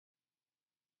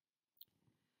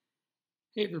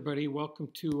Hey everybody, welcome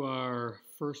to our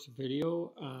first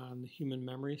video on the human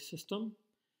memory system.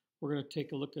 We're going to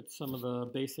take a look at some of the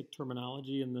basic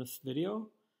terminology in this video.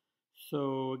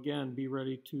 So again, be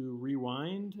ready to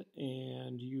rewind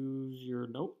and use your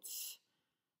notes.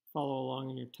 Follow along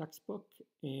in your textbook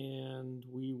and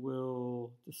we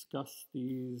will discuss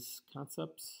these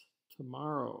concepts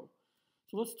tomorrow.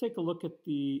 So let's take a look at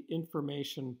the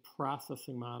information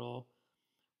processing model.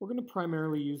 We're going to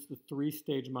primarily use the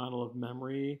three-stage model of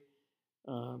memory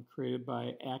created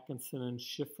by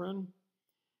Atkinson-Shiffrin.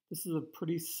 This is a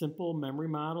pretty simple memory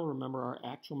model. Remember, our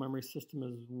actual memory system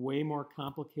is way more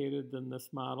complicated than this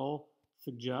model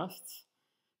suggests.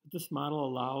 This model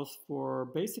allows for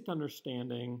basic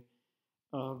understanding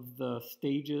of the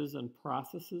stages and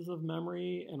processes of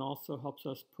memory and also helps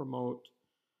us promote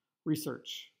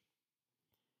research.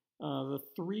 The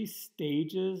three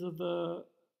stages of the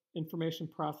information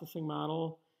processing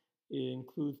model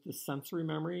includes the sensory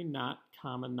memory, not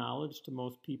common knowledge to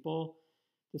most people.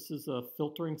 This is a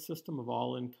filtering system of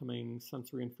all incoming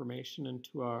sensory information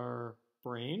into our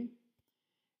brain.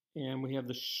 And we have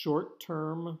the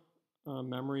short-term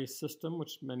memory system,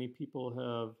 which many people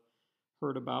have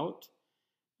heard about.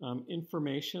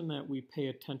 Information that we pay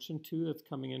attention to that's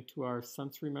coming into our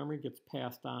sensory memory gets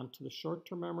passed on to the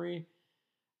short-term memory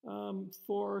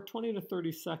for 20 to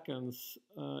 30 seconds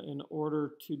in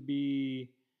order to be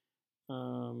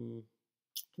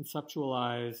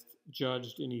conceptualized,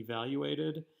 judged, and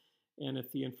evaluated. And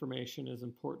if the information is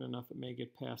important enough, it may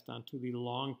get passed on to the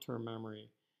long-term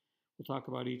memory. We'll talk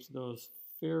about each of those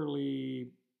fairly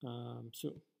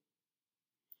soon.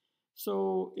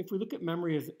 So if we look at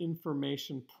memory as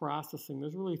information processing,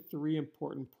 there's really three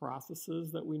important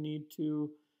processes that we need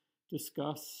to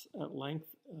discuss at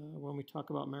length when we talk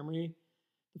about memory.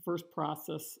 The first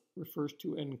process refers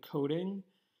to encoding,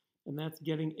 and that's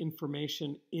getting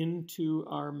information into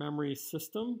our memory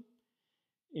system.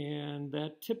 And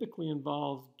that typically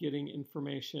involves getting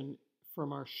information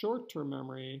from our short-term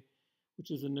memory, which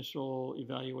is initial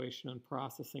evaluation and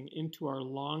processing, into our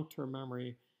long-term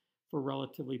memory for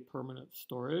relatively permanent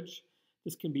storage.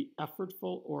 This can be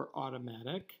effortful or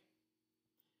automatic.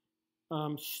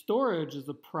 Storage is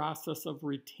a process of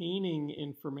retaining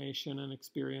information and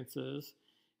experiences,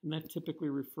 and that typically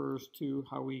refers to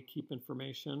how we keep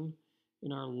information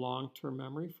in our long-term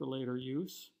memory for later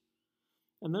use.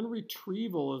 And then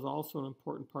retrieval is also an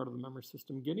important part of the memory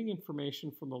system, getting information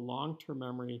from the long-term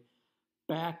memory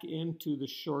back into the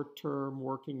short-term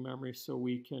working memory so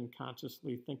we can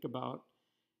consciously think about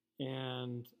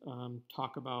and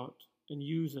talk about and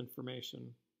use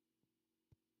information.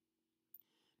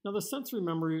 Now, the sensory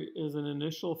memory is an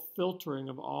initial filtering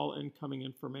of all incoming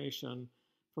information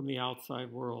from the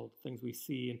outside world, things we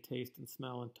see and taste and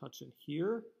smell and touch and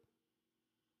hear.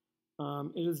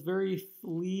 It is very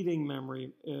fleeting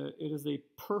memory. It is a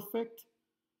perfect,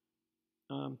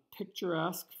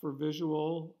 picturesque for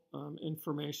visual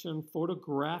information,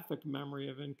 photographic memory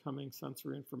of incoming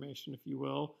sensory information, if you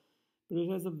will, but it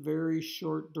has a very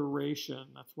short duration.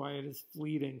 That's why it is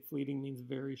fleeting. Fleeting means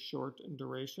very short in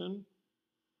duration.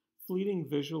 Fleeting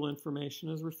visual information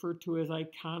is referred to as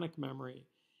iconic memory.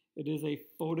 It is a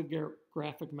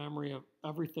photographic memory of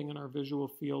everything in our visual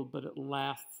field, but it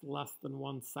lasts less than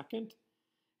 1 second,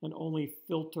 and only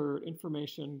filtered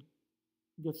information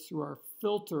gets through our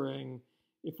filtering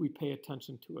if we pay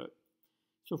attention to it.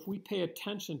 So if we pay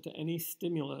attention to any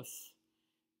stimulus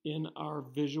in our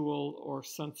visual or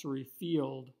sensory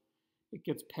field, it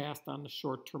gets passed on to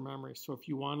short-term memory. So if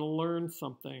you want to learn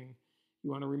something, you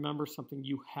want to remember something,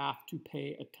 you have to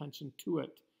pay attention to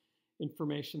it.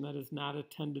 Information that is not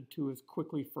attended to is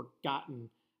quickly forgotten,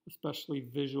 especially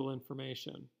visual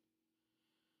information.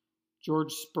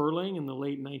 George Sperling in the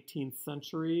late 19th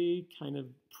century kind of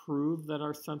proved that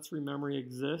our sensory memory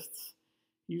exists.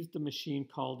 He used a machine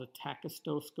called a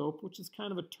tachistoscope, which is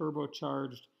kind of a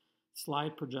turbocharged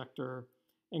slide projector,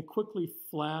 and quickly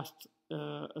flashed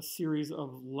a series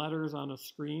of letters on a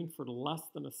screen for less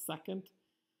than a second,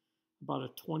 about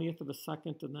a 20th of a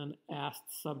second, and then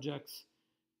asked subjects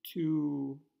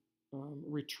to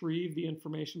retrieve the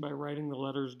information by writing the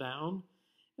letters down.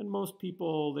 And most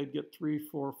people, they'd get 3,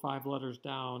 4, 5 letters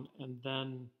down, and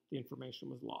then the information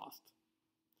was lost.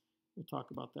 We'll talk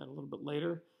about that a little bit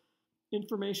later.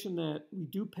 Information that we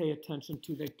do pay attention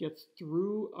to that gets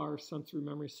through our sensory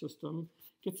memory system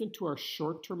gets into our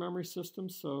short-term memory system.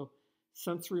 So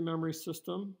sensory memory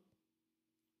system,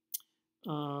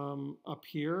 up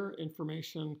here,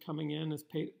 information coming in is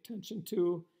paid attention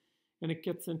to, and it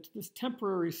gets into this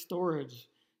temporary storage,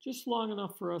 just long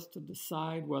enough for us to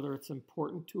decide whether it's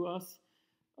important to us,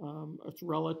 it's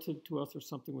relative to us, or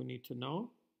something we need to know.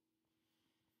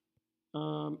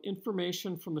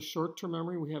 Information from the short-term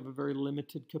memory, we have a very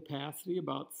limited capacity,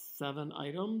 about 7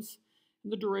 items.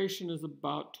 And the duration is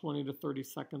about 20 to 30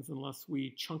 seconds unless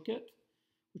we chunk it,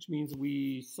 which means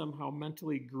we somehow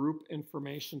mentally group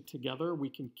information together. We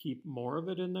can keep more of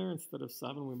it in there. Instead of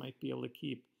 7, we might be able to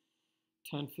keep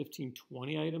 10, 15,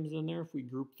 20 items in there if we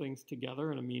group things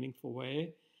together in a meaningful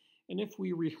way. And if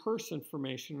we rehearse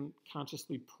information,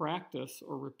 consciously practice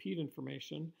or repeat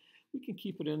information, we can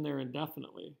keep it in there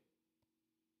indefinitely.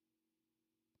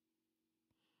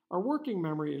 Our working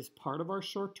memory is part of our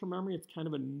short-term memory. It's kind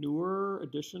of a newer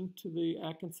addition to the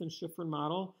Atkinson-Shiffrin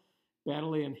model,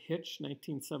 Baddeley and Hitch,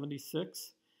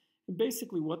 1976. And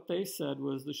basically what they said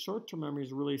was the short-term memory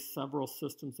is really several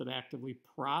systems that actively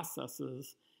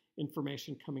processes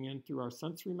information coming in through our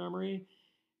sensory memory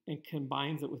and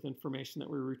combines it with information that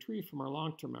we retrieve from our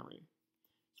long-term memory.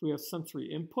 So we have sensory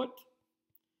input.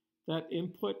 That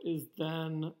input is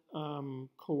then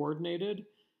coordinated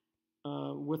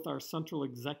with our central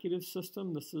executive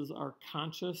system. This is our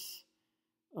conscious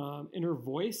inner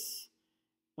voice.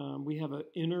 We have an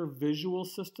inner visual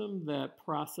system that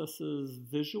processes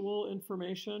visual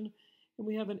information, and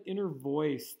we have an inner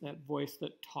voice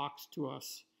that talks to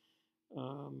us,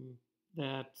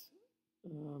 that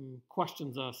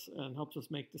questions us and helps us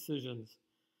make decisions.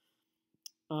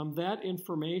 That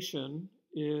information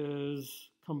is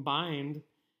combined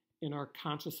in our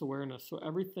conscious awareness. So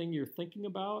everything you're thinking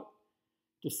about,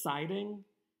 deciding,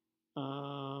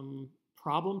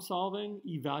 problem solving,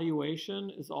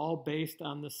 evaluation is all based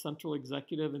on the central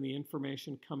executive and the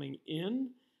information coming in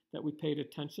that we paid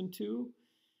attention to,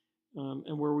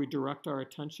 and where we direct our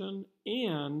attention,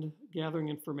 and gathering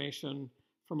information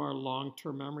from our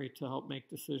long-term memory to help make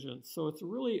decisions. So it's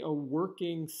really a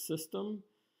working system.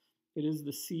 It is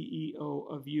the CEO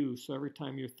of you. So every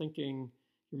time you're thinking,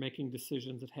 you're making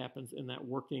decisions, it happens in that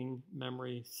working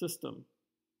memory system.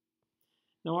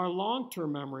 Now, our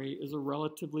long-term memory is a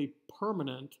relatively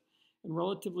permanent and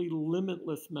relatively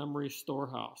limitless memory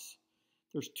storehouse.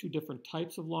 There's 2 different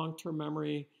types of long-term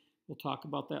memory. We'll talk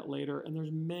about that later. And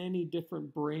there's many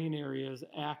different brain areas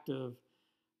active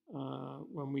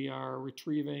when we are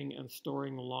retrieving and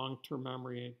storing long-term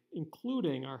memory,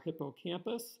 including our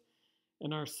hippocampus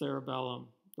and our cerebellum.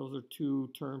 Those are 2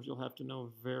 terms you'll have to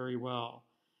know very well.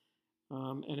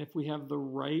 And if we have the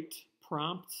right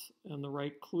prompts and the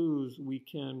right clues, we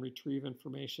can retrieve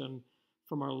information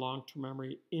from our long-term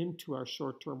memory into our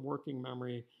short-term working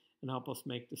memory and help us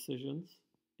make decisions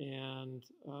and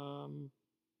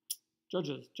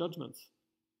judgments.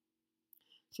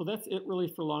 So that's it really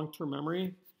for long-term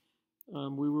memory.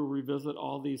 We will revisit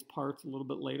all these parts a little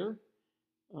bit later.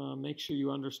 Make sure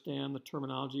you understand the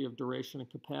terminology of duration and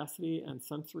capacity and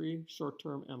sensory,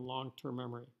 short-term and long-term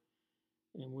memory.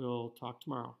 And we'll talk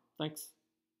tomorrow. Thanks.